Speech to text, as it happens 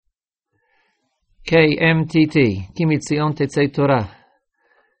KMTT, Kimitzion Tetzei Torah.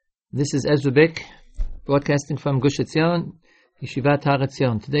 This is Ezra Bick, broadcasting from Gush Etzion, Yeshivat Har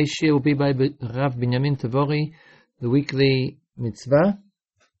Etzion. Today's shir will be by Rav Binyamin Tavori, the weekly mitzvah.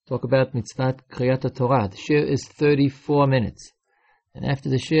 Talk about mitzvah Kriyat Torah. The shir is 34 minutes. And after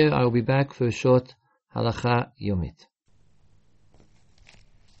the shir, I will be back for a short halacha yomit.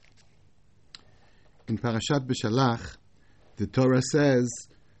 In Parashat B'Shalach, the Torah says,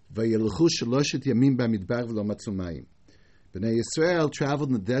 "Vayelchu sheloshet yamim b'midbar v'lo matzu mayim." Bnei Yisrael traveled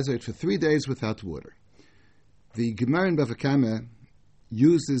in the desert for 3 days without water. The Gemara in Bava Kama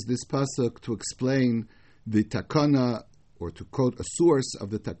uses this pasuk to explain the takana, or to quote a source of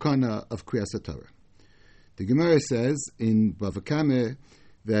the takana of Kriyas Torah. The Gemara says in Bava Kama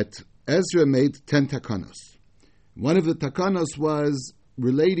that Ezra made 10 takanos. One of the takanos was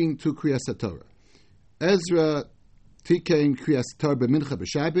relating to Kriyas Torah. Ezra tikein Kriyas Torah b'mincha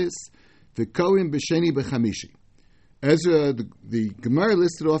b'Shabbos, v'koim b'sheni b'chamishi. Ezra, the Gemara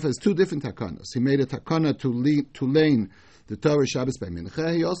listed off as 2 different takanos. He made a takana to lein the Torah Shabbos by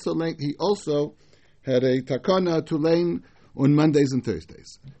mincha. He also had a takana to lein on Mondays and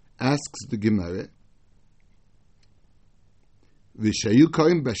Thursdays. Asks the Gemara, v'shayu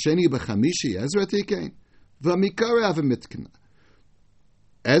koim b'sheni b'chamishi Ezra tikein v'mikara avamitkina.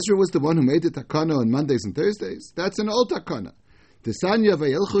 Ezra was the one who made the takana on Mondays and Thursdays. That's an old takana. Tisanya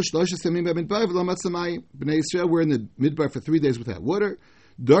vayelchu shloshes yamim b'midbar v'lo matzu mayim. Bnei Yisrael were in the midbar for 3 days without water.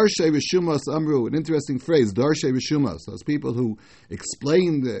 Darshei Rishumos Amru, an interesting phrase, Darshei Rishumos, those people who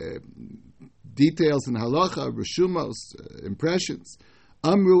explain the details in halacha, Rishumos, impressions.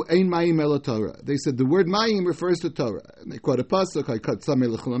 Amru ein mayim elo Torah. They said the word mayim refers to Torah. And they quote a pasuk, Hakat samei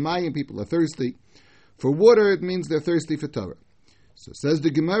l'chol mayim, people are thirsty. For water, it means they're thirsty for Torah. So says the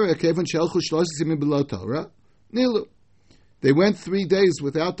Gemara, Kevon shelchu shloshes yamim below Torah, nilu. They went 3 days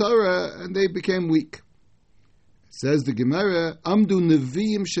without Torah and they became weak. Says the Gemara, Amdu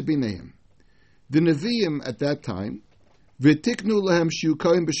Nevi'im shebineim. The Nevi'im at that time, V'tiknu lehem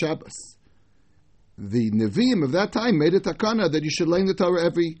shiukoim b'Shabbos. The Nevi'im of that time made a takana that you should learn the Torah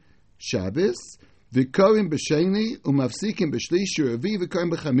every Shabbos. V'koim b'sheni, umavsikim b'shlishi, u'avi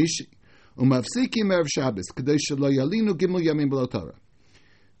v'koim b'chamishi. Umavsikim erev Shabbos, k'day shelo yalinu gimel yamim below Torah.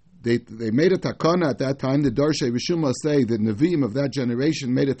 They made a takana at that time. The Darshei Rishuma say the Nevi'im of that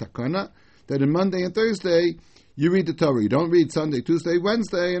generation made a takana that on Monday and Thursday you read the Torah. You don't read Sunday, Tuesday,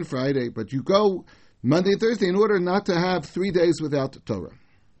 Wednesday, and Friday, but you go Monday and Thursday in order not to have 3 days without the Torah.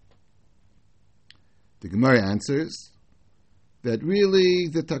 The Gemara answers that really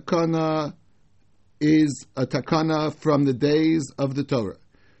the takana is a takana from the days of the Torah.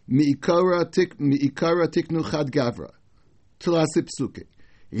 Mi'ikara tiknu chad gavra tlasip suke.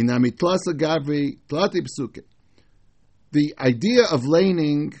 The idea of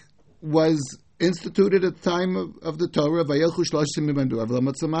laning was instituted at the time of the Torah.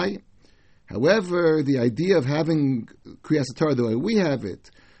 However, the idea of having Kriyas Torah the way we have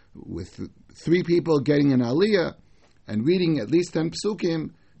it, with 3 people getting an aliyah and reading at least 10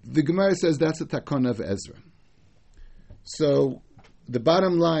 psukim, the Gemara says that's a takana of Ezra. So the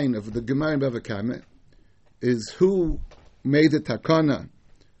bottom line of the Gemara in Bava Kama is who made the takana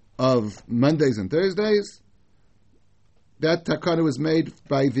of Mondays and Thursdays. That takana was made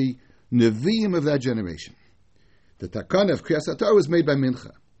by the Nevi'im of that generation. The takana of Kriyas Torah was made by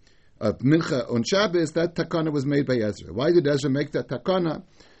Mincha. Of Mincha on Shabbos, that takana was made by Ezra. Why did Ezra make that takana?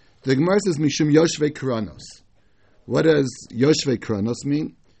 The Gemara says, Mishum Yoshvei Kranos. What does Yoshvei Kranos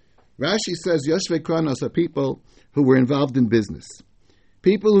mean? Rashi says Yoshvei Kranos are people who were involved in business.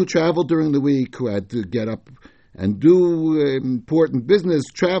 People who traveled during the week, who had to get up and do important business,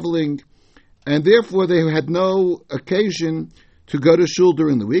 traveling, and therefore they had no occasion to go to shul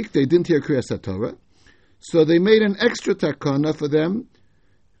during the week. They didn't hear Kriyas Torah, so they made an extra takana for them,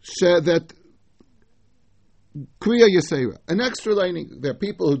 that Kriya Yisera, an extra lining. There are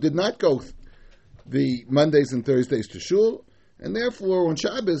people who did not go the Mondays and Thursdays to shul, and therefore on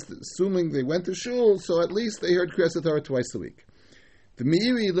Shabbos, assuming they went to shul, so at least they heard Kriyas Torah twice a week. The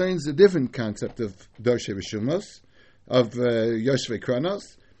Meiri learns a different concept of Darshei Rishumos, of Yoshvei Kranos,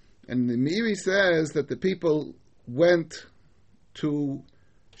 and the Meiri says that the people went to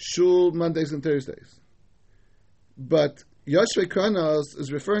shul Mondays and Thursdays. But Yoshvei Kranos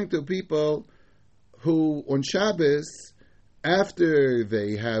is referring to people who on Shabbos, after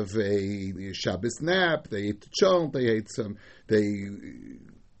they have a Shabbos nap, they ate chon, they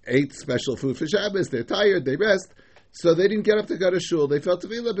ate special food for Shabbos, they're tired, they rest, so they didn't get up to go to shul. They felt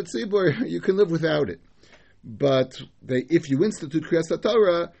tefillah b'tzibur, you can live without it. But if you institute Kriyas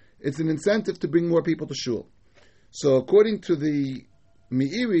Torah, it's an incentive to bring more people to shul. So according to the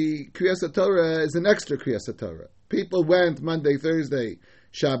Meiri, Kriyas Torah is an extra Kriyas Torah. People went Monday, Thursday,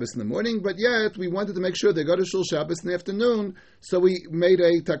 Shabbos in the morning, but yet we wanted to make sure they go to Shul Shabbos in the afternoon, so we made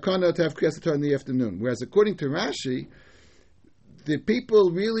a takana to have Kriyas Torah in the afternoon. Whereas according to Rashi, the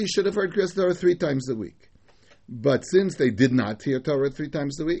people really should have heard Kriyas Torah 3 times a week. But since they did not hear Torah 3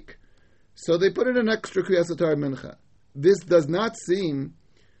 times a week, so they put in an extra Kriyas Torah Mincha. This does not seem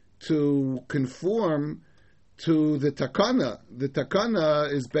to conform to the takana. The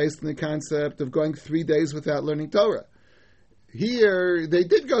takana is based on the concept of going 3 days without learning Torah. Here, they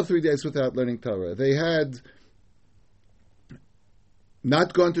did go 3 days without learning Torah. They had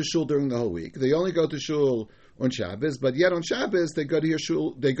not gone to shul during the whole week. They only go to shul on Shabbos, but yet on Shabbos they go to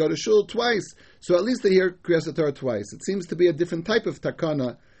shul. They go to shul twice, so at least they hear Kriyas Torah twice. It seems to be a different type of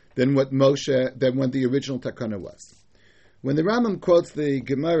takana than what the original takana was. When the Rambam quotes the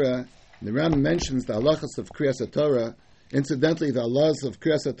Gemara, the Rambam mentions the halachas of Kriyas Torah. Incidentally, the halachas of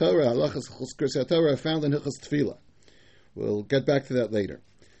Kriyas Torah, halachas of Kriyas Torah, are found in Hilchos Tefillah. We'll get back to that later.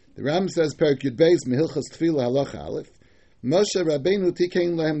 The Rambam says, Perek Yud Beis Mehilchos Tefillah Halacha Aleph. Moshe Rabbeinu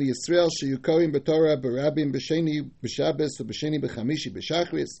tikein lahem the Yisrael sheyukorim b'Torah b'Rabim b'Sheni b'Shabbos u'b'Sheni b'Chamishi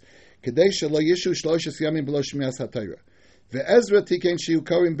b'Shachris kedei shelo yishu shloshes yamim b'lo shmiras haTorah. Ve'Ezra tikein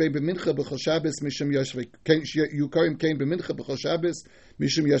sheyukorim bein b'mincha b'chol Shabbos mishum yoshvei yukorim kein b'mincha b'chol Shabbos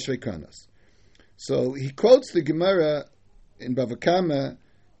mishum yoshvei kanos. So he quotes the Gemara in Bava Kama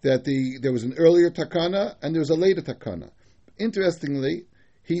that there was an earlier takana and there was a later takana. Interestingly,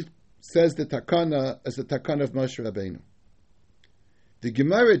 he says the takana is the takana of Moshe Rabbeinu. The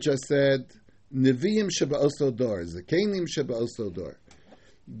Gemara just said, Nevi'im sheba'oso dor, Zakenim sheba'oso dor.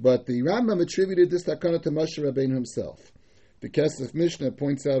 But the Rambam attributed this takana to Moshe Rabbeinu himself. The Kesef Mishnah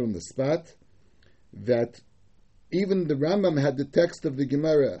points out on the spot that even the Rambam had the text of the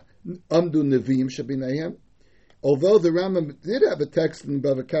Gemara, Amdu Nevi'im shebinayim. Although the Rambam did have a text in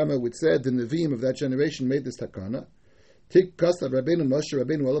Bava Kama which said the Nevi'im of that generation made this takana, Tik Kasav Rabbeinu Moshe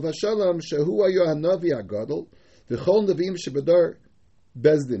Rabbeinu Olav HaShalom Shehu Hayu HaNavi HaGadol V'chol Nevi'im shebador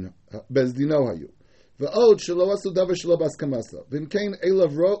Bezdino Hayu V'od Shelo Asu Davar Shelo Baskamasa V'imkein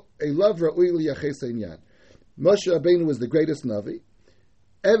Elav Ra'ui Liyachesa Inyan. Moshe Rabbeinu was the greatest Navi.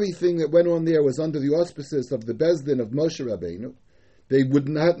 Everything that went on there was under the auspices of the Bezdin of Moshe Rabbeinu. They would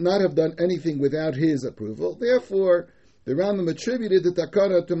not have done anything without his approval. Therefore, the Rambam attributed the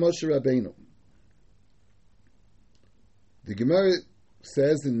takana to Moshe Rabbeinu. The Gemara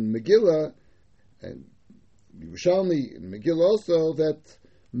says in Megillah, and Yerushalmi in Megillah also, that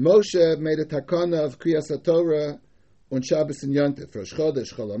Moshe made a takana of Kriyas Torah on Shabbos and Yontif, Rosh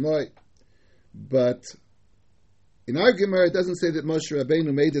Chodesh, Chol Hamoed. But in our Gemara, it doesn't say that Moshe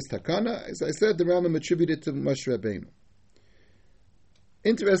Rabbeinu made this takana. As I said, the Rambam attributed to Moshe Rabbeinu.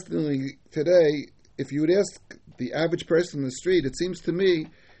 Interestingly, today, if you would ask the average person in the street, it seems to me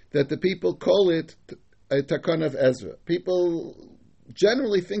that the people call it a takana of Ezra. People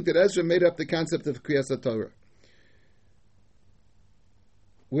generally think that Ezra made up the concept of Kriyas Torah.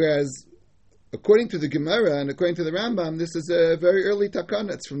 Whereas, according to the Gemara and according to the Rambam, this is a very early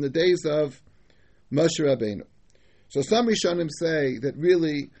takana. It's from the days of Moshe Rabbeinu. So some Rishonim say that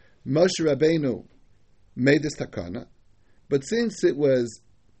really Moshe Rabbeinu made this takana, but since it was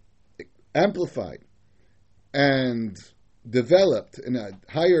amplified and developed in a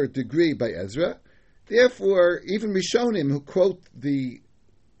higher degree by Ezra, therefore, even Rishonim who quote the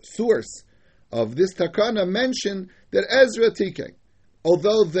source of this takana mention that Ezra Tikei,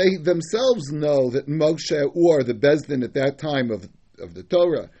 although they themselves know that Moshe or the Bezdin at that time of the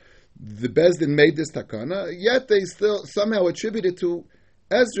Torah, the Bezdin made this takana, yet they still somehow attribute it to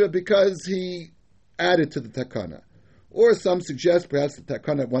Ezra because he added to the takana. Or some suggest perhaps the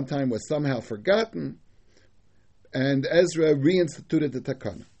takana at one time was somehow forgotten, and Ezra reinstituted the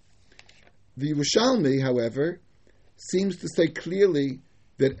takana. The Yerushalmi, however, seems to say clearly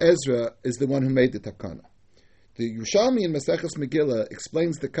that Ezra is the one who made the takana. The Yerushalmi in Maseches Megillah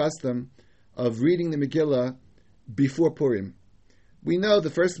explains the custom of reading the Megillah before Purim. We know the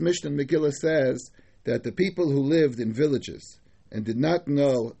first Mishnah in Megillah says that the people who lived in villages and did not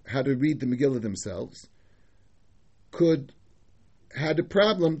know how to read the Megillah themselves had a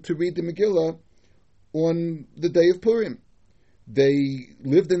problem to read the Megillah on the day of Purim. They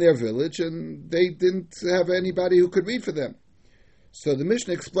lived in their village and they didn't have anybody who could read for them. So the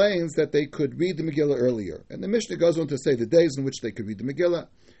Mishnah explains that they could read the Megillah earlier. And the Mishnah goes on to say the days in which they could read the Megillah.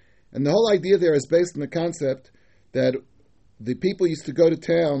 And the whole idea there is based on the concept that the people used to go to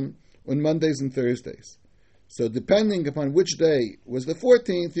town on Mondays and Thursdays. So depending upon which day was the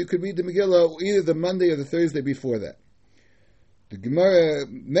 14th, you could read the Megillah either the Monday or the Thursday before that. The Gemara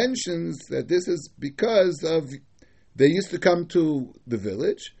mentions that this is because of they used to come to the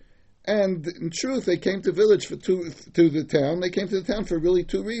village, and in truth, they came to village to the town. They came to the town for really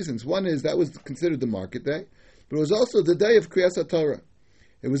two reasons. One is that was considered the market day, but it was also the day of Kriyas HaTorah.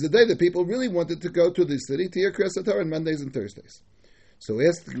 It was the day that people really wanted to go to the city to hear Kriyas HaTorah on Mondays and Thursdays. So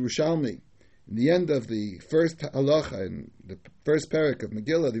asked the Yerushalmi, in the end of the first halacha, in the first parak of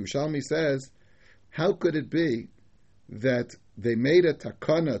Megillah, the Yerushalmi says, how could it be that they made a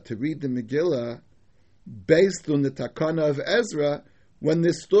takana to read the Megillah based on the takana of Ezra when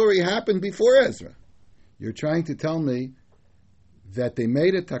this story happened before Ezra? You're trying to tell me that they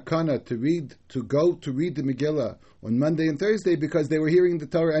made a takana to go to read the Megillah on Monday and Thursday because they were hearing the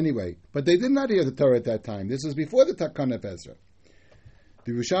Torah anyway. But they did not hear the Torah at that time. This was before the takana of Ezra.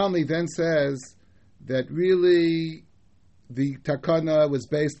 The Yerushalmi then says that really the takana was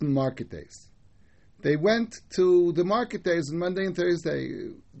based on market days. They went to the market days on Monday and Thursday.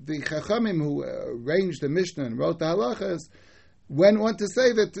 The Chachamim who arranged the Mishnah and wrote the halachas went on to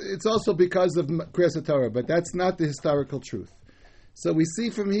say that it's also because of Kriyas HaTorah, but that's not the historical truth. So we see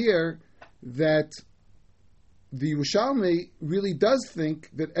from here that the Yerushalmi really does think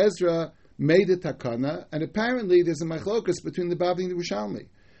that Ezra made a takana, and apparently there's a machlokus between the Bavli and the Yerushalmi.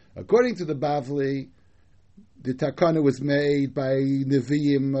 According to the Bavli, the takana was made by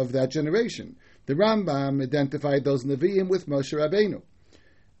Nevi'im of that generation. The Rambam identified those Nevi'im with Moshe Rabbeinu.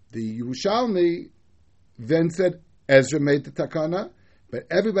 The Yerushalmi then said Ezra made the takana, but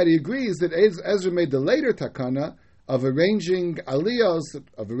everybody agrees that Ezra made the later takana of arranging aliyos,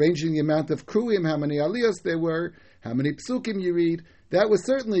 of arranging the amount of kruim, how many aliyos there were, how many psukim you read. That was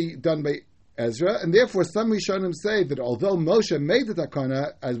certainly done by Ezra, and therefore some Rishonim say that although Moshe made the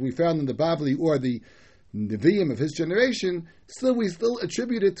takana, as we found in the Bavli or the Nevi'im of his generation, we still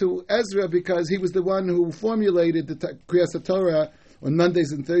attribute it to Ezra because he was the one who formulated the Kriyas HaTorah on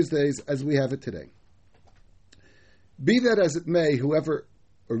Mondays and Thursdays as we have it today. Be that as it may, whoever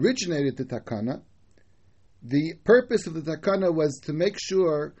originated the takana, the purpose of the takana was to make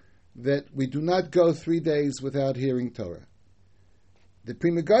sure that we do not go 3 days without hearing Torah. The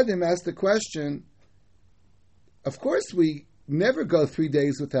Pri Megadim asked the question, of course we never go 3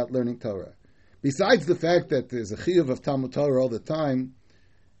 days without learning Torah. Besides the fact that there's a chiyuv of Talmud Torah all the time,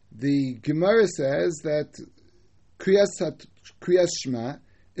 the Gemara says that Kriyas Shema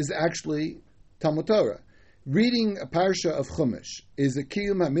is actually Talmud Torah. Reading a parsha of Chumash is a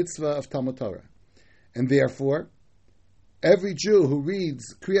kiyum ha-mitzvah of Talmud Torah. And therefore, every Jew who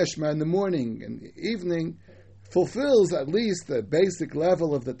reads Kriyas Shema in the morning and the evening fulfills at least the basic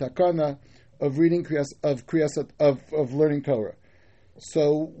level of the takana of reading of learning Torah.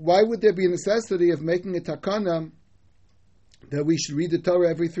 So why would there be a necessity of making a takana that we should read the Torah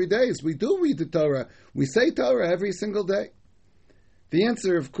every 3 days? We do read the Torah. We say Torah every single day. The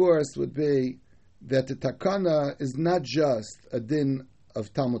answer, of course, would be that the takana is not just a din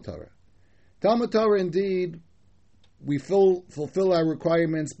of Talmud Torah. Talmud Torah, indeed, we fulfill our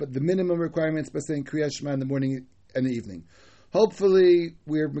requirements, but the minimum requirements by saying Kriyas Shema in the morning and the evening. Hopefully,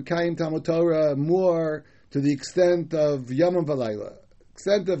 we're Mekayim Talmud Torah more to the extent of Yom V'Layla,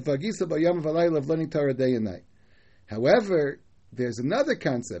 extent of Vagisa B'Yom V'Layla, of learning Torah day and night. However, there's another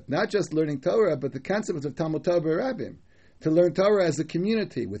concept, not just learning Torah, but the concept of Talmud Torah B'Rabim, to learn Torah as a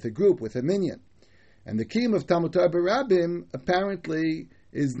community, with a group, with a minyan. And the kiyum of Talmud Torah B'Rabim apparently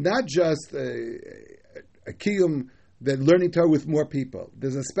is not just a kiyum that learning Torah with more people.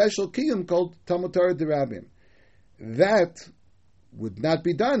 There's a special kiyum called Talmud Torah D'Rabim. That would not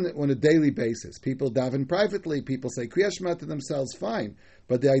be done on a daily basis. People daven privately, people say Kriyas Shema to themselves, fine.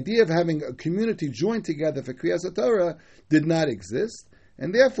 But the idea of having a community joined together for Kriyas HaTorah did not exist,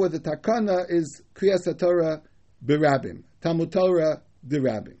 and therefore the takana is Kriyas HaTorah B'Rabim, Talmud Torah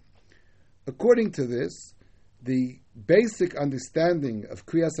D'Rabim. According to this, the basic understanding of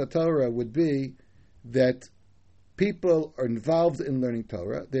Kriyas HaTorah would be that people are involved in learning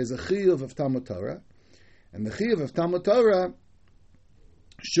Torah. There's a chiyuv of Talmud Torah, and the chiyuv of Talmud Torah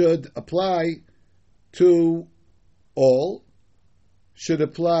should apply to all, should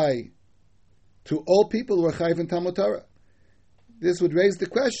apply to all people who are chayiv in Talmud Torah. This would raise the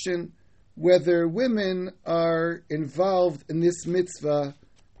question whether women are involved in this mitzvah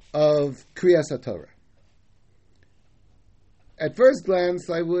of Kriyas HaTorah. At first glance,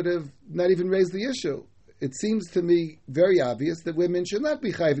 I would have not even raised the issue. It seems to me very obvious that women should not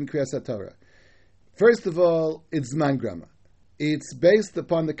be chayiv in Kriyas HaTorah. First of all, it's Zman Grama. It's based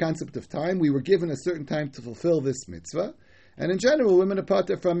upon the concept of time. We were given a certain time to fulfill this mitzvah. And in general, women are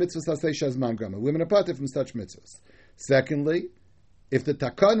parted from mitzvahs asay shazman grama. Women are parted from such mitzvahs. Secondly, if the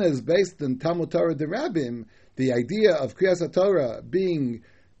takana is based on Talmud Torah D'Rabim, the idea of Kriyas HaTorah being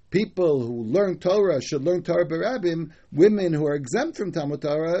people who learn Torah should learn Torah Barabim, women who are exempt from Talmud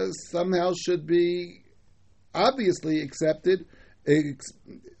Torah somehow should be obviously exempted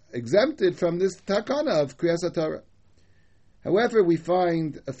from this takana of Kriyas Torah. However, we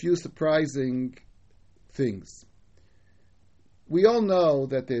find a few surprising things. We all know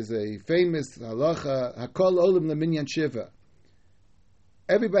that there's a famous halacha, Hakol Olim Leminyan Shiva.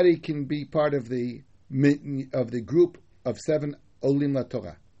 Everybody can be part of the group of 7 Olim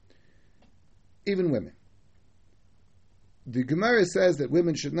LaTorah, even women. The Gemara says that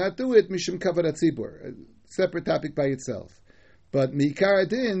women should not do it, Mishum Kavod HaTzibur, a separate topic by itself. But Mi'ikar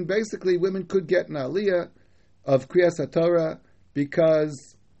Adin, basically women could get an aliyah of Kriyas HaTorah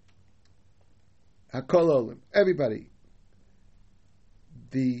because Hakol Olim, everybody.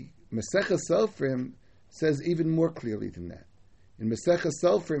 The Masechah Sofrim says even more clearly than that. In Masechah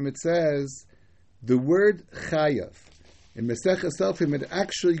Sofrim it says the word chayav. In Masechah Sofrim it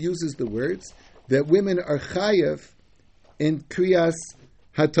actually uses the words that women are chayav in Kriyas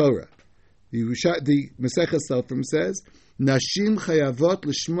HaTorah. The Masechah Sofrim says, Nashim chayavot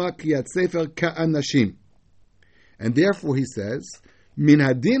l'shma kriyat sefer ka'anashim. And therefore he says, Min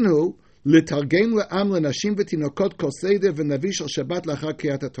hadinu litargem le'am le'nashim v'tinokot kol seder v'navi shel Shabbat lachar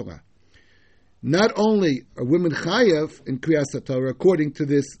kriyat HaTorah. Not only are women chayav in Kriyas HaTorah according to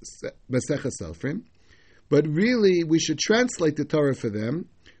this Masechah Sofrim, but really we should translate the Torah for them,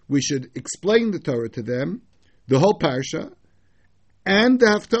 we should explain the Torah to them, the whole parsha, and the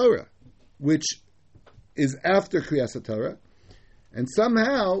Haftorah, which is after Kriyas HaTorah. And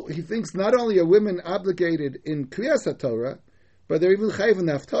somehow he thinks not only are women obligated in Kriyas HaTorah, but they're even chayav in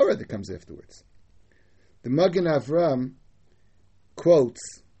the Haftorah that comes afterwards. The Magen Avram quotes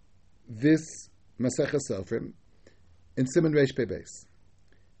this Masechah Sofrim in Siman Reish Pei Beis.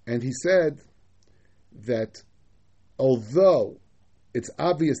 And he said that although it's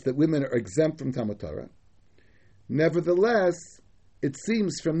obvious that women are exempt from Talmud Torah, nevertheless, it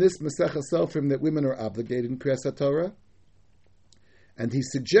seems from this Masechah Sofrim that women are obligated in Kriyas HaTorah. And he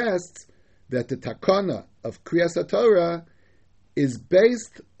suggests that the takana of Kriyas HaTorah is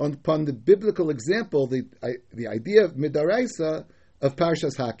based upon the biblical example, the idea of Midaraisa of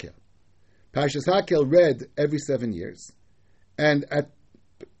Parshas Hakel. Parshas Hakel read every 7 years. And at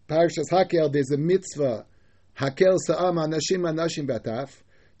Parshas Hakel, there's a mitzvah, Hakel Sa'am Anashim Anashim Bataf.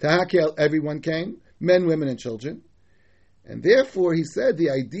 To Hakel, everyone came, men, women, and children. And therefore, he said the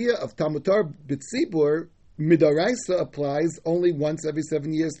idea of Talmud Torah B'tzibur, Midaraisa, applies only once every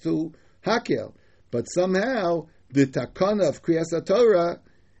 7 years to Hakel. But somehow, the takana of Kriyas HaTorah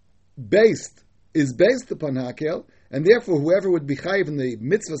is based upon Hakel, and therefore whoever would be chayiv in the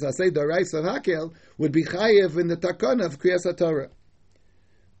mitzvahs asay daraisa of Hakel would be chayiv in the takana of Kriyas HaTorah.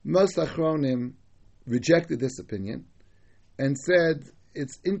 Most Achronim rejected this opinion and said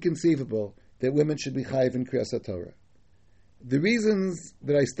it's inconceivable that women should be chayiv in Kriyas HaTorah. The reasons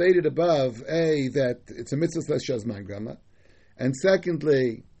that I stated above, A, that it's a mitzvah shas man grama, and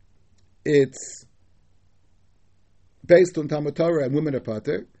secondly, it's based on Talmud Torah and women are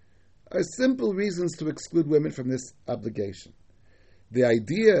pater, are simple reasons to exclude women from this obligation. The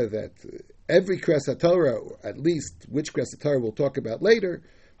idea that every Kriyas HaTorah, or at least which Kriyas HaTorah we'll talk about later,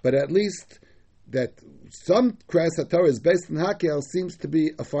 but at least that some Kriyas HaTorah is based on Hakel seems to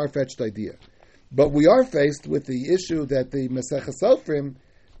be a far-fetched idea. But we are faced with the issue that the Masechah Sofrim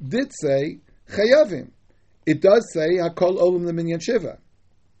did say Chayavim. It does say Hakol Olim Leminyan Shiva.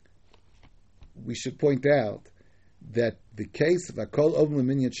 We should point out that the case of Hakol Olim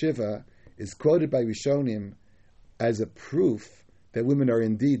Leminyan Shiva is quoted by Rishonim as a proof that women are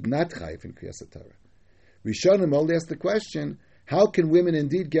indeed not chayiv in Kriyas HaTorah. Rishonim only ask the question, how can women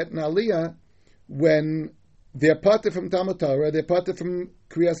indeed get an aliyah when they're parted from Talmud Torah, they're parted from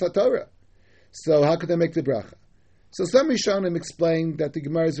Kriyas HaTorah? So how could they make the bracha? So some Rishonim explained that the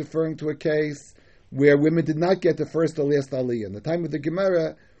Gemara is referring to a case where women did not get the first or last aliyah. In the time of the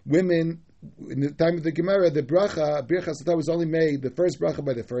Gemara, the bracha, Birchas HaTorah was only made, the first bracha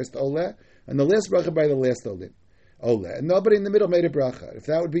by the first Oleh, and the last bracha by the last Oleh. And nobody in the middle made a bracha. If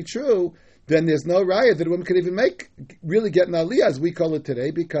that would be true, then there's no raya that a woman could even really get an aliyah, as we call it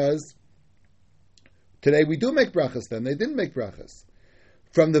today, because today we do make brachas then. They didn't make brachas.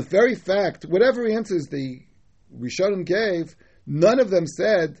 From the very fact, whatever answers the Rishonim gave, none of them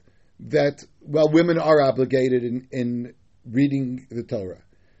said that, well, women are obligated in reading the Torah.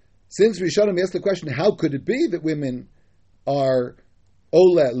 Since Rishonim asked the question, how could it be that women are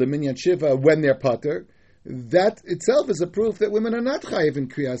Ola Leminyan Shiva when they're pater, that itself is a proof that women are not chayiv in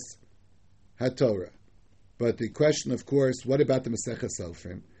Kriyas HaTorah. But the question, of course, what about the Masechah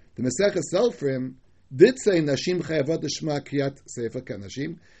Sofrim? The Masechah Sofrim did say Nashim Chayavot Shema Kriyat Sefer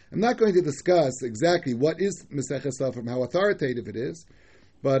Kanashim. I'm not going to discuss exactly what is Maseches Sofrim, how authoritative it is,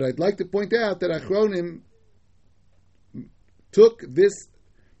 but I'd like to point out that Achronim took this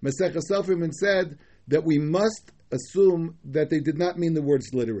Maseches Sofrim and said that we must assume that they did not mean the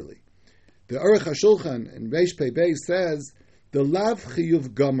words literally. The Aruch HaShulchan in Reish Pei Beis says the Lav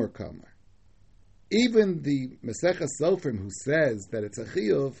Chiyuv Gomer Kamer. Even the Maseches Sofrim who says that it's a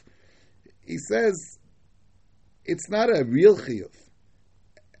Chiyuv, he says it's not a real Chiyuv.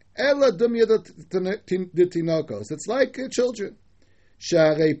 Ela Dumya de Tinokos. It's like children.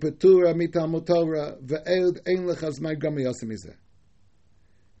 Sharei Petura Mitalmud Torah ve'ed ein lechaz mein grama yosem mizeh.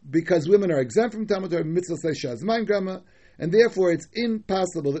 Because women are exempt from Talmud Torah, mitzvah says shazman grama, and therefore it's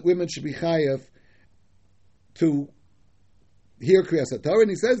impossible that women should be chayav to hear Kriyas HaTorah. And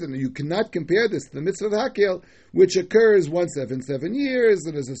he says that you cannot compare this to the mitzvah of Hakel, which occurs once every 7 years,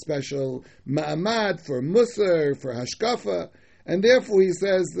 and is a special ma'amad for Musar, for Hashkafa, and therefore he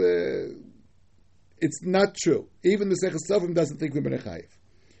says it's not true. Even the Seches Sofrim doesn't think women are chayav.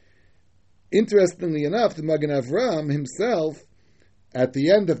 Interestingly enough, the Magen Avraham himself, at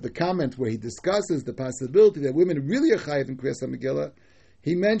the end of the comment where he discusses the possibility that women really are chayiv in Kriyas HaMegillah,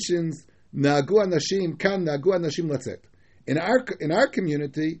 he mentions Nagu Anashim kan Nagu Anashim Latzet. In our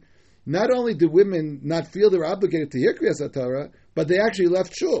community, not only do women not feel they're obligated to hear Kriyas HaTorah, but they actually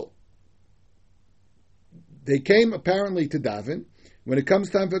left shul. They came apparently to daven. When it comes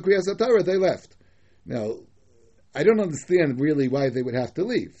time for Kriyas HaTorah, they left. Now, I don't understand really why they would have to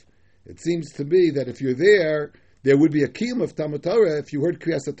leave. It seems to me that if you're there would be a kiyum of Talmud Torah if you heard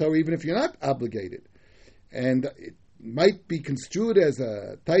Kriyas HaTorah, even if you're not obligated. And it might be construed as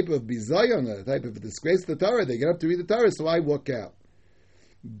a type of bizayon, a type of disgrace to the Torah. They get up to read the Torah, so I walk out.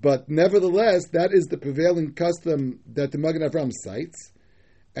 But nevertheless, that is the prevailing custom that the Magen Avraham cites.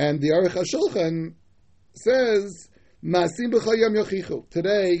 And the Aruch HaShulchan says, Ma'asim b'chol yom yochichu.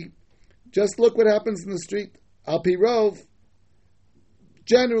 Today, just look what happens in the street. Al pi rov,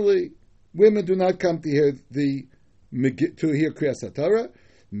 generally, women do not come to hear Kriyas HaTorah.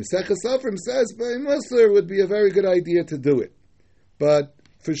 Maseches Sofrim says, by Musar would be a very good idea to do it. But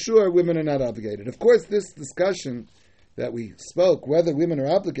for sure, women are not obligated. Of course, this discussion that we spoke, whether women are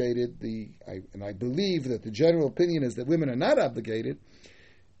obligated, and I believe that the general opinion is that women are not obligated,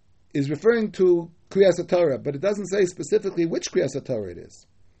 is referring to Kriyas HaTorah, but it doesn't say specifically which Kriyas HaTorah it is.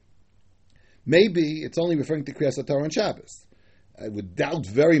 Maybe it's only referring to Kriyas HaTorah on Shabbos. I would doubt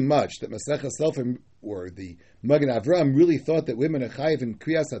very much that Maseches Sofrim or the Magen Avraham really thought that women are chayiv in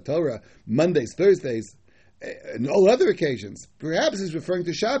Kriyas HaTorah Mondays, Thursdays, and all other occasions. Perhaps he's referring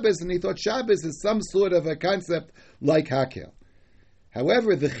to Shabbos, and he thought Shabbos is some sort of a concept like Hakel.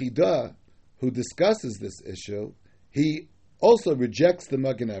 However, the Chidah, who discusses this issue, he also rejects the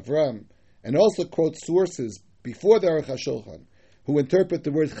Magen Avraham and also quotes sources before the Aruch HaShulchan who interpret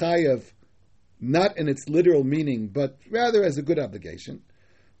the word chayav not in its literal meaning, but rather as a good obligation.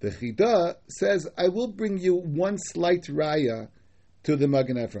 The Chidah says, I will bring you one slight raya to the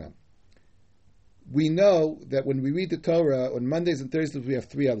Magen Avraham. We know that when we read the Torah, on Mondays and Thursdays we have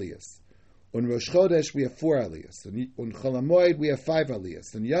 3 aliyahs. On Rosh Chodesh we have 4 aliyahs. On Chol HaMoed we have 5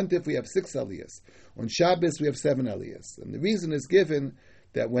 aliyahs. On Yontif we have 6 aliyahs. On Shabbos we have 7 aliyahs. And the reason is given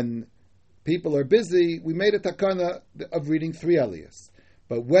that when people are busy, we made a takana of reading 3 aliyahs.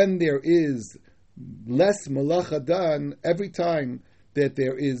 But when there is less malacha done, every time that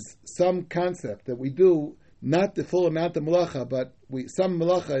there is some concept that we do, not the full amount of malacha, but some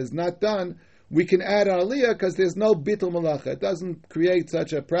malacha is not done, we can add an aliyah because there's no bittul malacha. It doesn't create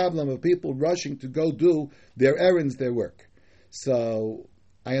such a problem of people rushing to go do their errands, their work. So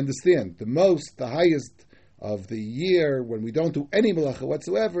I understand the highest of the year when we don't do any malacha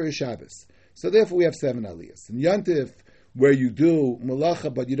whatsoever is Shabbos. So therefore we have 7 aliyahs. In Yontif, where you do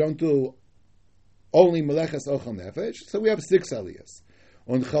malacha but you don't do only melechas ochel nefesh, so we have 6 aliyahs.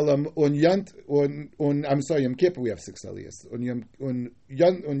 Yom Kippur we have 6 aliyahs. On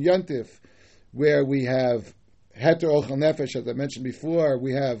Yontif, where we have heter ochel nefesh, as I mentioned before,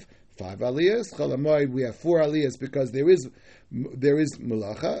 we have 5 aliyahs. Chol HaMoed we have 4 aliyahs because there is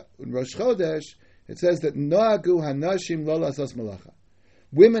melacha. In Rosh Chodesh it says that noagu hanashim lo lasos melacha.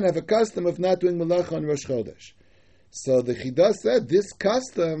 Women have a custom of not doing melacha on Rosh Chodesh. So the Chidah said this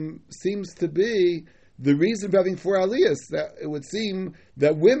custom seems to be the reason for having 4 aliyahs. That it would seem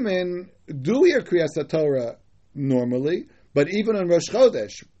that women do hear Kriyas HaTorah normally, but even on Rosh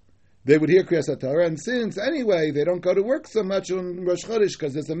Chodesh, they would hear Kriyas HaTorah. And since anyway they don't go to work so much on Rosh Chodesh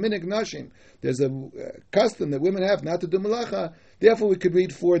because there's a minig nashim, there's a custom that women have not to do melacha. Therefore, we could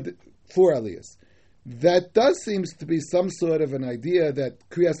read 4 aliyahs. That does seems to be some sort of an idea that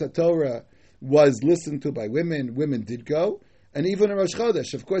Kriyas HaTorah was listened to by women. Women did go. And even in Rosh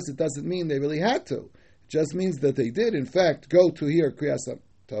Chodesh, of course, it doesn't mean they really had to. It just means that they did, in fact, go to hear Kriyas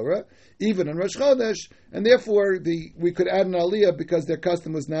Torah, even on Rosh Chodesh, and therefore we could add an aliyah because their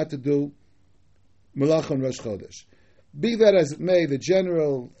custom was not to do Malach on Rosh Chodesh. Be that as it may, the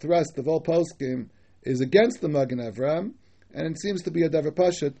general thrust of all poskim is against the Magen Avram, and it seems to be a davar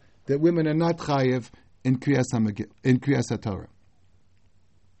pashut that women are not chayev in Kriyas Torah.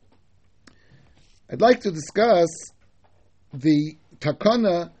 I'd like to discuss the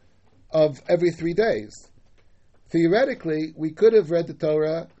takana of every 3 days. Theoretically, we could have read the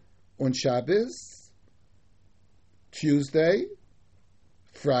Torah on Shabbos, Tuesday,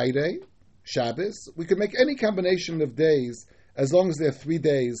 Friday, Shabbos. We could make any combination of days as long as there are 3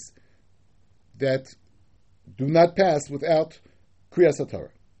 days that do not pass without Kriyas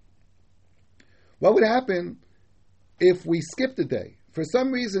Torah. What would happen if we skipped a day? For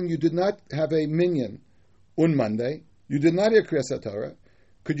some reason, you did not have a minyan on Monday. You did not hear Kriyas Torah.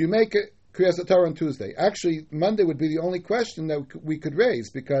 Could you make it Kriyas Torah on Tuesday? Actually, Monday would be the only question that we could raise,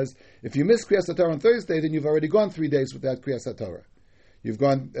 because if you miss Kriyas Torah on Thursday, then you've already gone 3 days without Kriyas Torah. You've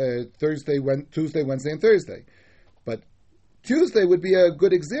gone Tuesday, Wednesday, and Thursday. But Tuesday would be a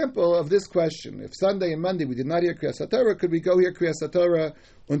good example of this question. If Sunday and Monday we did not hear Kriyas Torah, could we go hear Kriyas Torah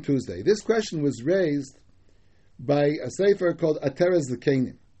on Tuesday? This question was raised by a sefer called Ateres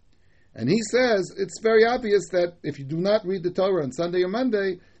Zekanim. And he says it's very obvious that if you do not read the Torah on Sunday or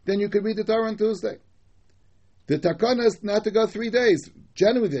Monday, then you could read the Torah on Tuesday. The takana is not to go 3 days.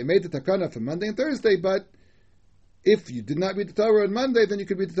 Generally, they made the takana for Monday and Thursday, but if you did not read the Torah on Monday, then you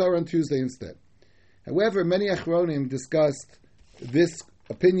could read the Torah on Tuesday instead. However, many Achronim discussed this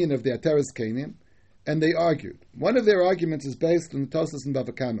opinion of the Ateres Zekanim, and they argued. One of their arguments is based on the Tosfos and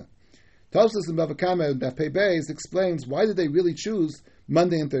Bava Kama. Tosfos and Bava Kama and Daf Pei Beis explains why did they really choose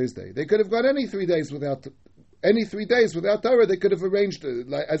Monday and Thursday. They could have gone any 3 days without Torah. They could have arranged,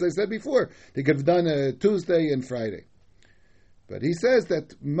 as I said before, they could have done a Tuesday and Friday. But he says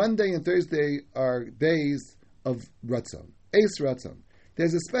that Monday and Thursday are days of Ratzon, Eis Ratzon.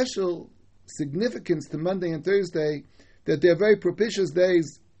 There's a special significance to Monday and Thursday that they're very propitious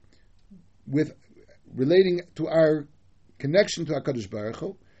days with relating to our connection to HaKadosh Baruch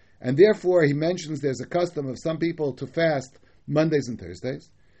Hu, and therefore he mentions there's a custom of some people to fast Mondays and Thursdays.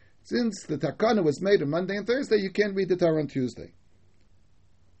 Since the takana was made on Monday and Thursday, you can't read the Torah on Tuesday.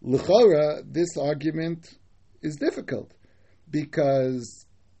 L'chora, this argument is difficult because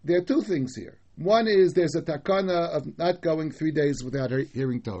there are 2 things here. One is there's a takana of not going 3 days without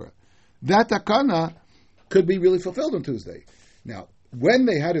hearing Torah. That takana could be really fulfilled on Tuesday. Now, when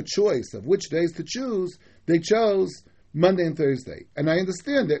they had a choice of which days to choose, they chose Monday and Thursday. And I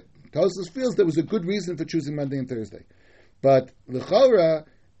understand that Tosfos feels there was a good reason for choosing Monday and Thursday. But l'chora,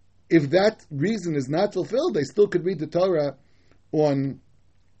 if that reason is not fulfilled, they still could read the Torah on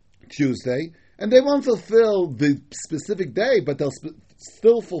Tuesday, and they won't fulfill the specific day, but they'll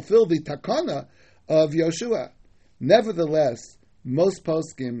still fulfill the takana of Yoshua. Nevertheless, most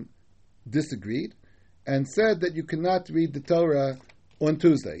poskim disagreed and said that you cannot read the Torah on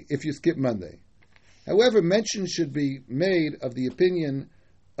Tuesday if you skip Monday. However, mention should be made of the opinion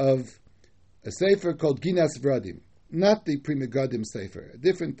of a sefer called Ginas Vradim, not the Pri Megadim sefer, a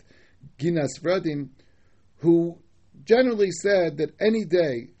different Ginas Vradim, who generally said that any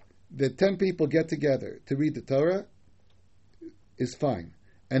day that 10 people get together to read the Torah is fine.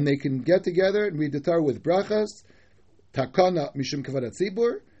 And they can get together and read the Torah with brachas, takana mishum kavod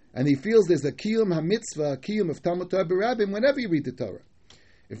hatzibur, and he feels there's a kiyum hamitzvah, a kiyum of Talmud Torah b'Rabbim whenever you read the Torah.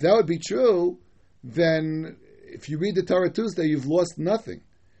 If that would be true, then if you read the Torah Tuesday, you've lost nothing.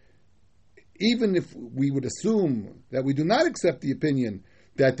 Even if we would assume that we do not accept the opinion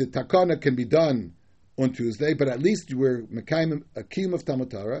that the takana can be done on Tuesday, but at least you were mekayim a kiyum of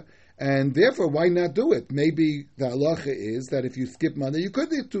Talmud Torah, and therefore why not do it? Maybe the halacha is that if you skip Monday, you could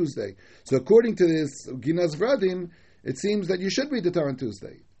do Tuesday. So according to this Ginas Vradim, it seems that you should read the Torah on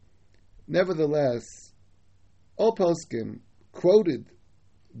Tuesday. Nevertheless, all poskim quoted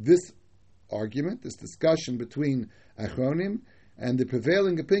this argument, this discussion between Achronim, and the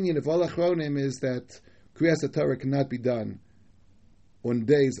prevailing opinion of all Achronim is that Kriyas Torah cannot be done on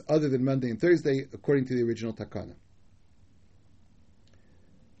days other than Monday and Thursday, according to the original takana.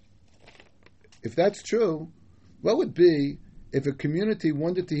 If that's true, what would be if a community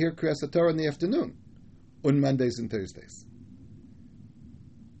wanted to hear Kriyas Torah in the afternoon on Mondays and Thursdays?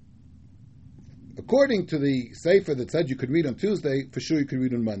 According to the sefer that said you could read on Tuesday, for sure you could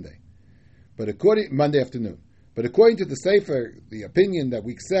read on Monday, but Monday afternoon. But according to the sefer, the opinion that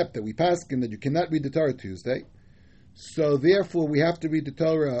we accept, that we paskin, that you cannot read the Torah Tuesday, so therefore we have to read the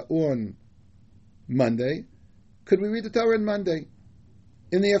Torah on Monday, could we read the Torah on Monday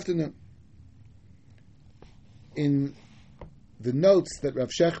in the afternoon? In the notes that Rav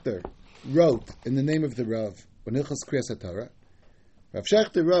Shechter wrote in the name of the Rav on Hilchos Kriyas HaTorah, Rav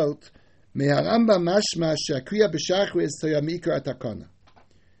Shechter wrote, "Meharambam mashma she'akriya b'shachris toya mikra atakona."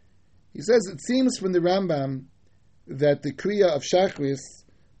 He says it seems from the Rambam that the kriya of Shachris,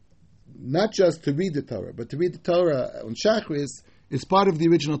 not just to read the Torah, but to read the Torah on Shachris, is part of the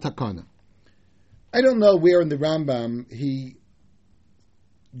original takana. I don't know where in the Rambam he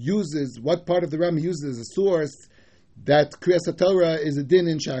uses, what part of the Rambam uses as a source that Kriyas HaTorah is a din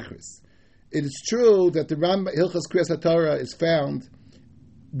in Shachris. It is true that the Rambam, Hilchos Kriyas HaTorah is found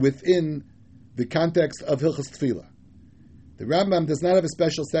within the context of Hilchos Tefillah. The Rambam does not have a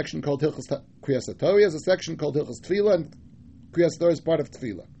special section called Hilchos Kriyas HaTorah. He has a section called Hilchos Tefillah, and Kriyas HaTorah is part of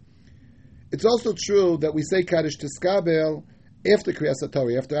Tefillah. It's also true that we say Kaddish Tiskabel after Kriyas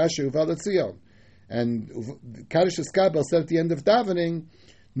HaTorah, after Asher Uval Etzion. And Kaddish Tiskabel said at the end of davening,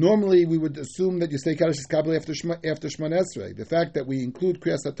 normally we would assume that you say Kaddish Tiskabel after Shmon Esrei. The fact that we include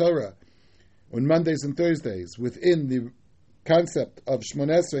Kriyas HaTorah on Mondays and Thursdays within the concept of Shmon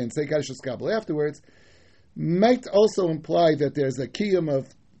Esrei and say Kaddish Tiskabel afterwards might also imply that there's a kiyum of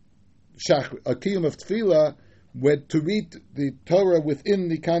tefillah to read the Torah within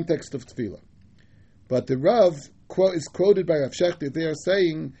the context of tefillah. But the Rav is quoted by Rav Shechter there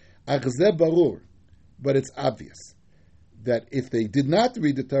saying, "Ach zeh barur," but it's obvious that if they did not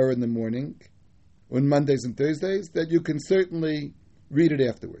read the Torah in the morning, on Mondays and Thursdays, that you can certainly read it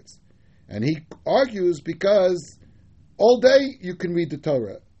afterwards. And he argues because all day you can read the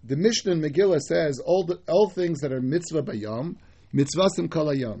Torah. The Mishnah in Megillah says all things that are mitzvah bayom, mitzvasim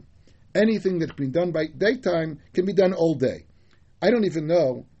kol hayom. Anything that can be done by daytime can be done all day. I don't even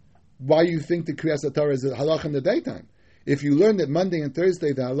know why you think the Kriyas HaTorah is a halacha in the daytime. If you learn that Monday and Thursday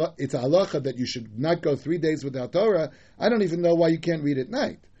it's a halacha that you should not go 3 days without Torah, I don't even know why you can't read at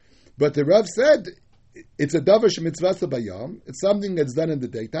night. But the Rav said it's a davar shemitzvasa bayom. It's something that's done in the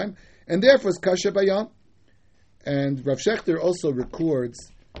daytime, and therefore it's kasher bayom. And Rav Shechter also records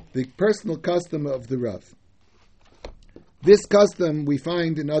the personal custom of the Rav. This custom we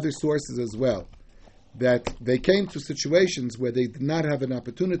find in other sources as well, that they came to situations where they did not have an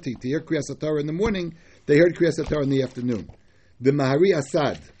opportunity to hear Kriyas HaTorah in the morning, they heard Kriyas HaTorah in the afternoon. The Mahari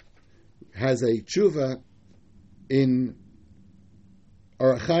Asad has a tshuva in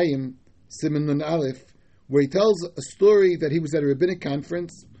Orach Chaim, Siman Nun Aleph, where he tells a story that he was at a rabbinic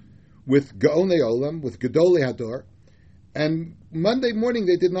conference with Gaonei Olam, with Gedolei Hador, and Monday morning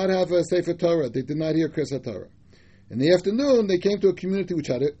they did not have a Sefer Torah, they did not hear Kriyas HaTorah. In the afternoon they came to a community which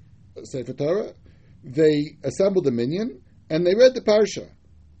had a Sefer Torah, they assembled a minyan, and they read the parsha,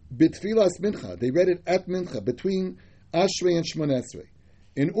 B'tfilas Mincha. They read it at Mincha, between Ashrei and Shmon Esrei,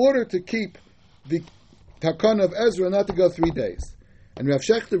 in order to keep the Takana of Ezra not to go 3 days. And Rav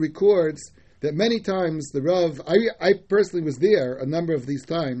Shechter records that many times the Rav, I personally was there a number of these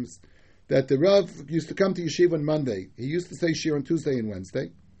times, that the Rav used to come to Yeshiva on Monday. He used to say Shir on Tuesday and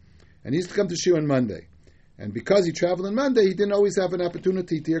Wednesday, and he used to come to Shir on Monday. And because he traveled on Monday, he didn't always have an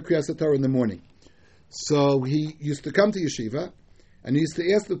opportunity to hear Kriyas HaTorah in the morning. So he used to come to Yeshiva, and he used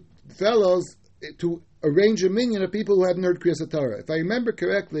to ask the fellows to arrange a minyan of people who hadn't heard Kriyas HaTorah. If I remember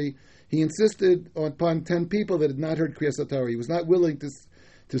correctly, he insisted upon 10 people that had not heard Kriyas HaTorah. He was not willing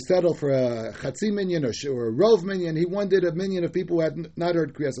to settle for a Chatzi minyan or a Rov minyan. He wanted a minyan of people who had not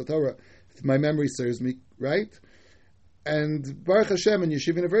heard Kriyas HaTorah, if my memory serves me right. And Baruch Hashem, in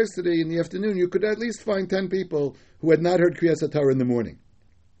Yeshiva University, in the afternoon, you could at least find 10 people who had not heard Kriyas HaTorah in the morning.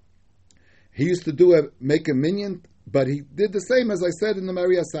 He used to make a minyan, but he did the same as I said in the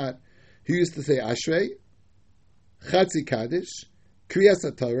Mari Asad. He used to say Ashrei, Chatzi Kaddish, Kriyas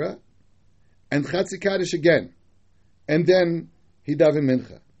HaTorah, and Chatzi Kaddish again. And then he daven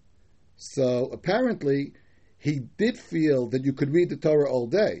Mincha. So apparently, he did feel that you could read the Torah all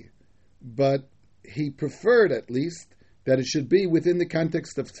day, but he preferred at least that it should be within the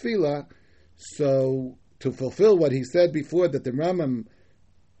context of Tefillah. So to fulfill what he said before, that the Rambam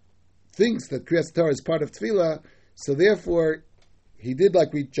thinks that Kriyas Torah is part of Tefillah, so therefore he did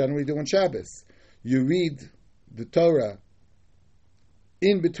like we generally do on Shabbos. You read the Torah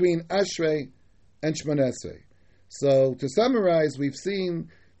in between Ashrei and Shmon Esrei. So to summarize, we've seen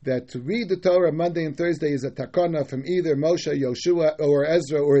that to read the Torah Monday and Thursday is a takana from either Moshe, Yoshua, or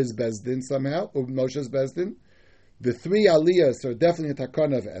Ezra, or his Bezdin somehow, or Moshe's Bezdin. The 3 aliyahs are definitely a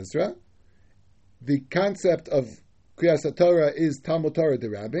takana of Ezra. The concept of Kriyas HaTorah is Talmud Torah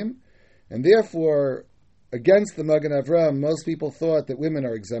D'Rabbim, and therefore, against the Magen Avraham, most people thought that women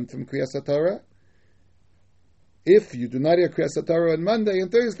are exempt from Kriyas HaTorah. If you do not hear Kriyas HaTorah on Monday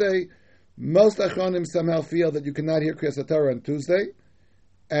and Thursday, Most Achronim somehow feel that you cannot hear Kriyas Torah on Tuesday,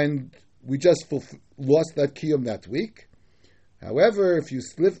 and we just lost that Kiyum that week. However, if you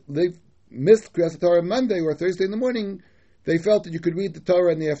missed Kriyas Torah on Monday or Thursday in the morning, they felt that you could read the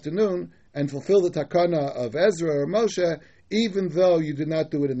Torah in the afternoon and fulfill the takana of Ezra or Moshe, even though you did not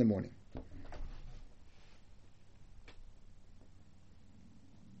do it in the morning.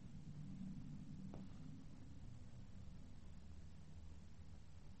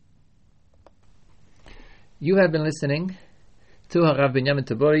 You have been listening to Harav Binyamin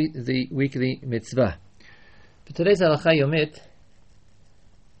Tabori, the weekly mitzvah. For today's Halacha Yomit,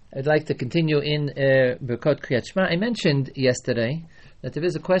 I'd like to continue in Birkot Kriyat Shema. I mentioned yesterday that there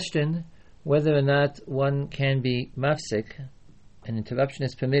is a question whether or not one can be mafsik, an interruption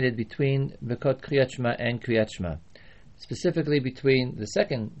is permitted between Birkot Kriyat Shema and Kriyat Shema. Specifically between the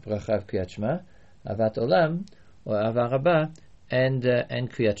second bracha of Kriyat Shema, Avat Olam, or Ava Rabbah, and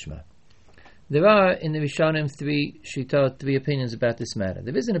Kriyat Shema. There are in the Rishonim three opinions about this matter.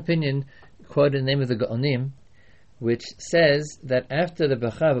 There is an opinion quoted in the name of the Gaonim, which says that after the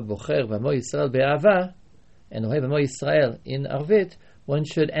bracha of Bocher V'Amo Yisrael Be'ava and Ohev V'Amo Yisrael in Arvit, one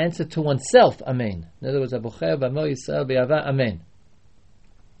should answer to oneself Amen. In other words, Bocher V'Amo Yisrael Be'ava Amen.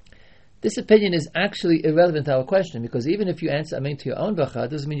 This opinion is actually irrelevant to our question, because even if you answer Amen to your own bracha, it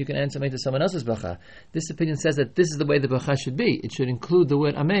doesn't mean you can answer Amen to someone else's bracha. This opinion says that this is the way the bracha should be. It should include the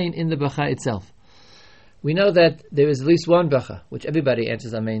word Amen in the bracha itself. We know that there is at least one bracha, which everybody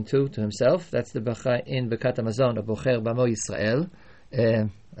answers Amen to himself. That's the bracha in Birkat Hamazon of Bocher B'Amo Yisrael. The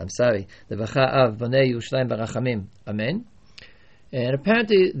bracha of Bonei Yerushalayim Barachamim. Amen. And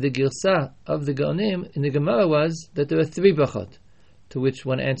apparently the Girsa of the Gaonim in the Gemara was that there are three brachot, to which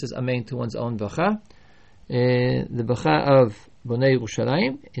one answers Amen to one's own bracha. The bracha of Bonei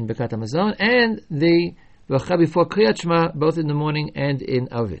Yerushalayim in Birkat Hamazon, and the bracha before Kriyat Shema, both in the morning and in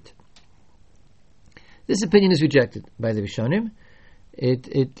Arvit. This opinion is rejected by the Rishonim.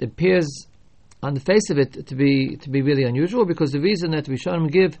 It appears on the face of it to be really unusual, because the reason that the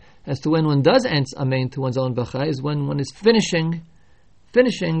Rishonim give as to when one does answer Amen to one's own bracha is when one is finishing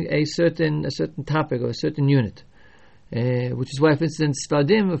a certain topic or a certain unit. Which is why, for instance,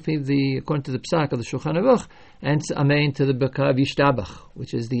 Sfardim, according to the Psak of the Shulchan Aruch, answer Amen to the bracha of Yishtabach,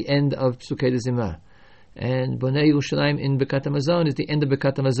 which is the end of Psukei Zimra. And Bonei Yerushalayim in Birkat Hamazon is the end of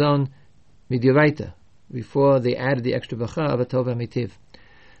Birkat Hamazon Midyoraita, before they added the extra bracha of Atov HaMitiv.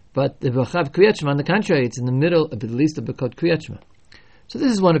 But the bracha of Kriyat Shema, on the contrary, it's in the middle, at least of Birkot Kriyat Shema. So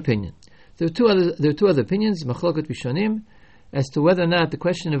this is one opinion. There are two other opinions, Machlokot Rishonim, as to whether or not the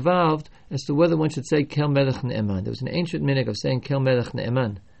question evolved as to whether one should say Kel Melech Ne'eman. There was an ancient minhag of saying Kel Melech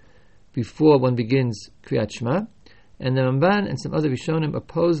Ne'eman before one begins Kriyat Shema, and the Ramban and some other Rishonim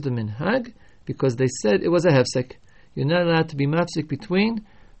opposed the minhag because they said it was a hefsek. You're not allowed to be mafsik between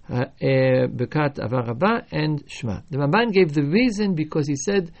Birkat Ava Rabbah and Shema. The Ramban gave the reason because he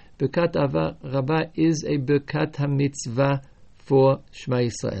said Birkat Ava Rabbah is a Birkat HaMitzvah for Shema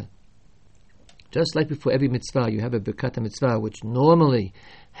Yisrael. Just like before every mitzvah, you have a Birkat HaMitzvah, which normally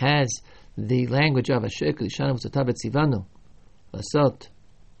has the language of Asher Kedishanu V'Tzatav V'Tzivanu, Lasot,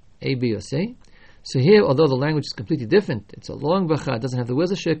 A, B, or C. So here, although the language is completely different, it's a long bracha, it doesn't have the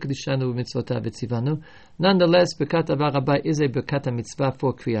words Asher Kedishanu V'Tzatav V'Tzivanu. Nonetheless, Birkat Ava Rabbah is a Birkat HaMitzvah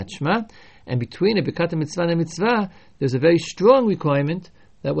for Kriyat Shema, and between a Birkat HaMitzvah and a mitzvah, there's a very strong requirement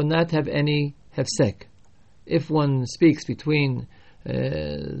that will not have any hefsek. If one speaks between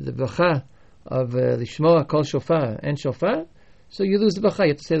the bracha of Lishmoa Kol Shofar and Shofar, so you lose the bracha, you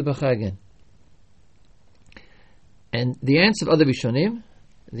have to say the bracha again. And the answer of other Rishonim,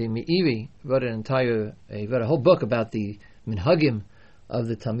 the Meiri wrote a whole book about the minhagim of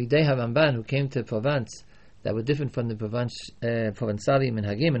the Talmidei HaRamban who came to Provence that were different from the Provençali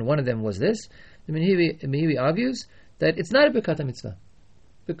minhagim, and one of them was this. The Meiri argues that it's not a Birkat HaMitzvah.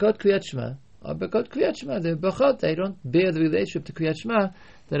 Birkat Kriyat Shema, or Birkat Kriyat Shema, the brachot, they don't bear the relationship to Kriyat Shema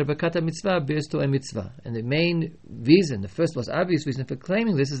that a Birkat HaMitzvah bears to a mitzvah. And the main reason, the first most obvious reason for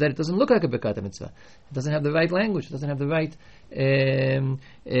claiming this is that it doesn't look like a Birkat HaMitzvah. It doesn't have the right language, it doesn't have the right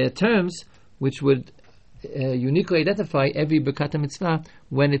terms which would uniquely identify every Birkat HaMitzvah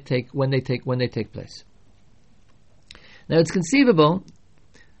when they take place. Now it's conceivable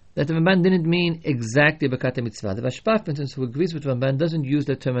that the Ramban didn't mean exactly Birkat HaMitzvah. The Rashbam, for instance, who agrees with Ramban, doesn't use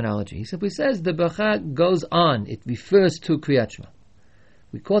that terminology. He simply says the bracha goes on. It refers to Kriyat Shema.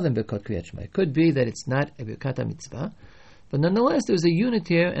 We call them Birkat Kriyat Shema. It could be that it's not a Birkat HaMitzvah, but nonetheless there's a unit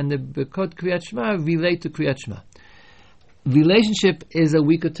here, and the Birkat Kriyat Shema relate to Kriyat Shema. Relationship is a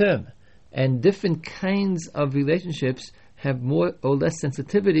weaker term, and different kinds of relationships have more or less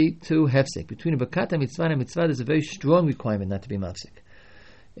sensitivity to hefsek. Between a Birkat HaMitzvah and a mitzvah, there's a very strong requirement not to be mafsik.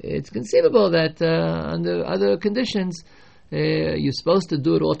 it's conceivable that under other conditions you're supposed to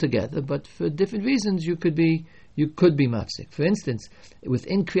do it all together, but for different reasons you could be mafsik. For instance,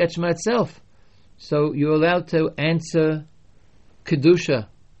 within Kriyat Shema itself, so you're allowed to answer kedusha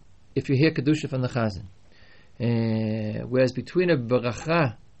if you hear kedusha from the chazan, whereas between a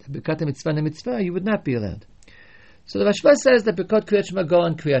beracha, Birkat mitzvah, and a mitzvah, you would not be allowed. So the Rashba says that Birkat Kriyat Shema go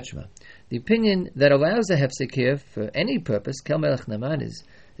on Kriyat Shema. The opinion that allows a hefsek here for any purpose, Kel Melech Ne'eman, is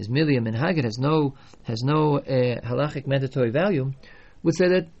merely a minhag. It has no halachic mandatory value. Would say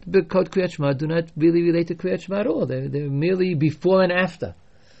that Birkat Kriyat Shema do not really relate to Kriyat Shema at all. They're merely before and after.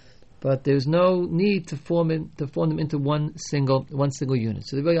 But there's no need to form them into one single unit.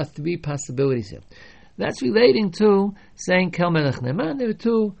 So there really are three possibilities here. That's relating to saying Kel Melech Ne'eman. There are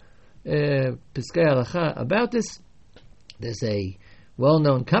two Piskei Halacha about this. There's a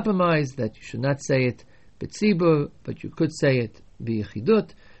well-known compromise that you should not say it b'tzibur, but you could say it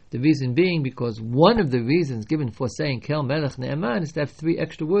b'yechidut. The reason being because one of the reasons given for saying Kel Melech Ne'eman is to have 3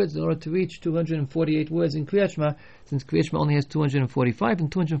 extra words in order to reach 248 words in Kriyat Shema, since Kriyat Shema only has 245,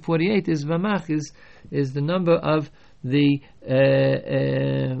 and 248 is Vamach, is the number of the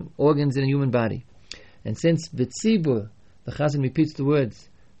organs in a human body. And since b'tzibur, the Chazan repeats the words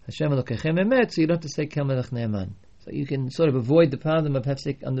Hashem Elokechem Emet, so you don't have to say Kel Melech Ne'eman. So you can sort of avoid the problem of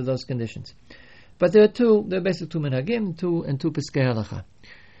hefsek under those conditions. But there are basically 2 minhagim, 2 Piskei Halacha.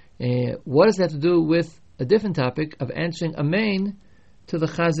 What does that have to do with a different topic of answering amen to the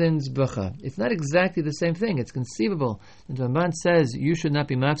Chazan's bracha? It's not exactly the same thing. It's conceivable that Ramban says you should not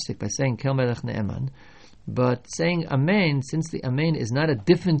be mafsik by saying Kel Melech Ne'eman, but saying amen, since the amen is not a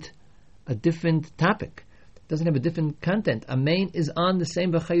different topic, doesn't have a different content. Amen is on the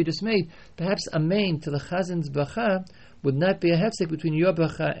same bracha you just made. Perhaps amen to the Chazan's bracha would not be a hefsek between your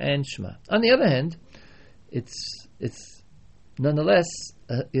bracha and Shema. On the other hand, it's nonetheless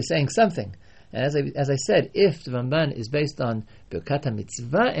you're saying something. As I said, if the Ramban is based on Birkat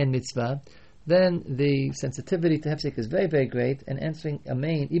mitzvah and mitzvah, then the sensitivity to hefsek is very, very great, and answering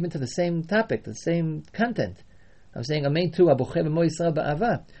amen even to the same topic, the same content. I'm saying amen to Abuchem Emo Yisrael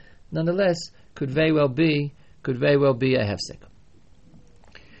Ba'ava, nonetheless could very well be a hefsek.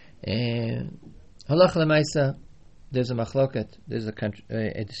 Halacha l'maisa, there's a machloket, there's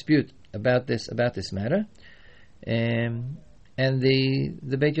a dispute about this matter, and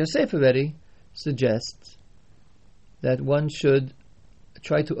the Beit Yosef already suggests that one should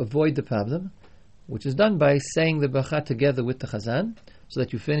try to avoid the problem, which is done by saying the bracha together with the chazan, so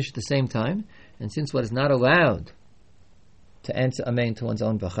that you finish at the same time. And since one is not allowed to answer amen to one's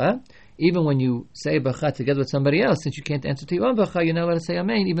own bracha, even when you say bracha together with somebody else, since you can't answer to your own bracha, you're not allowed to say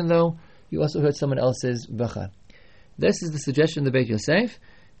amen, even though you also heard someone else's bracha. This is the suggestion of the Beit Yosef.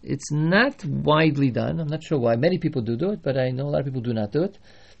 It's not widely done. I'm not sure why. Many people do it, but I know a lot of people do not do it.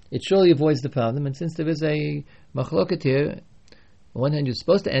 It surely avoids the problem. And since there is a machloket here, on one hand you're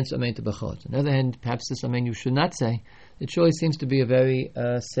supposed to answer amen to brachot. On the other hand, perhaps this amen you should not say. It surely seems to be a very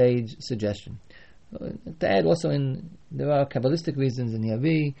sage suggestion. To add also, there are Kabbalistic reasons in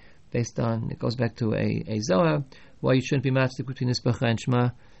Yavi, based on, it goes back to a Zohar, why you shouldn't be matched between this bracha and Shema,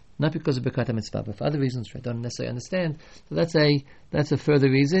 not because of Birkat HaMitzvah, but for other reasons which I don't necessarily understand. So that's a further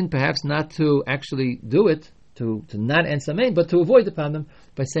reason, perhaps not to actually do it, to not answer amen, but to avoid the problem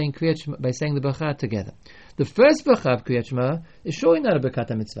by saying the bracha together. The first bracha of Kriyat Shema is surely not a Birkat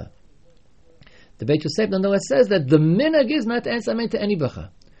HaMitzvah. The Beit Yosef nonetheless says that the minhag is not to answer amen to any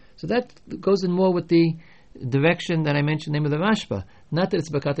bracha. So that goes in more with the direction that I mentioned, name of the Rashba. Not that it's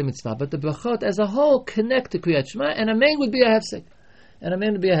Birkat HaMitzvah, but the brachot as a whole connect to Kriyat Shema, and amen would be a hefsek. And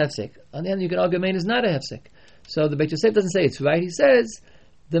amen would be a hefsek. On the other hand, you can argue amen is not a hefsek. So the Beit Yosef doesn't say it's right. He says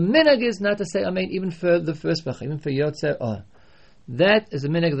the minhag is not to say amen even for the first bracha, even for Yotzer Or. That is a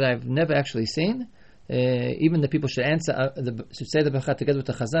minhag that I've never actually seen. Even the people should should say the bracha together with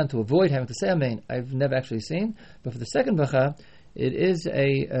the chazan to avoid having to say amen. I've never actually seen. But for the second bracha, it is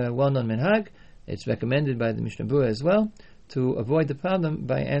a well-known minhag. It's recommended by the Mishnah Berurah as well to avoid the problem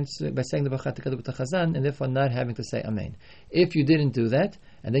by saying the bracha together with the chazan and therefore not having to say amen. If you didn't do that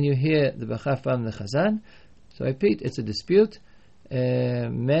and then you hear the bracha from the chazan, so I repeat, it's a dispute.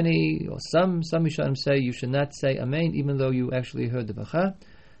 Many or some Rishonim say you should not say amen even though you actually heard the bracha,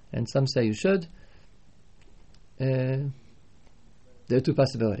 and some say you should. There are two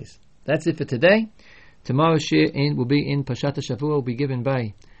possibilities. That's it for today. Tomorrow's shir will be in Parshat HaShavua, will be given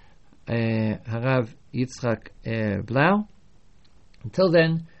by Harav Yitzchak Blau. Until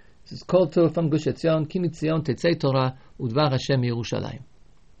then, this is called to from Gush Etzion, Ki Mitzion Tetzei Torah Udvar Hashem Yerushalayim.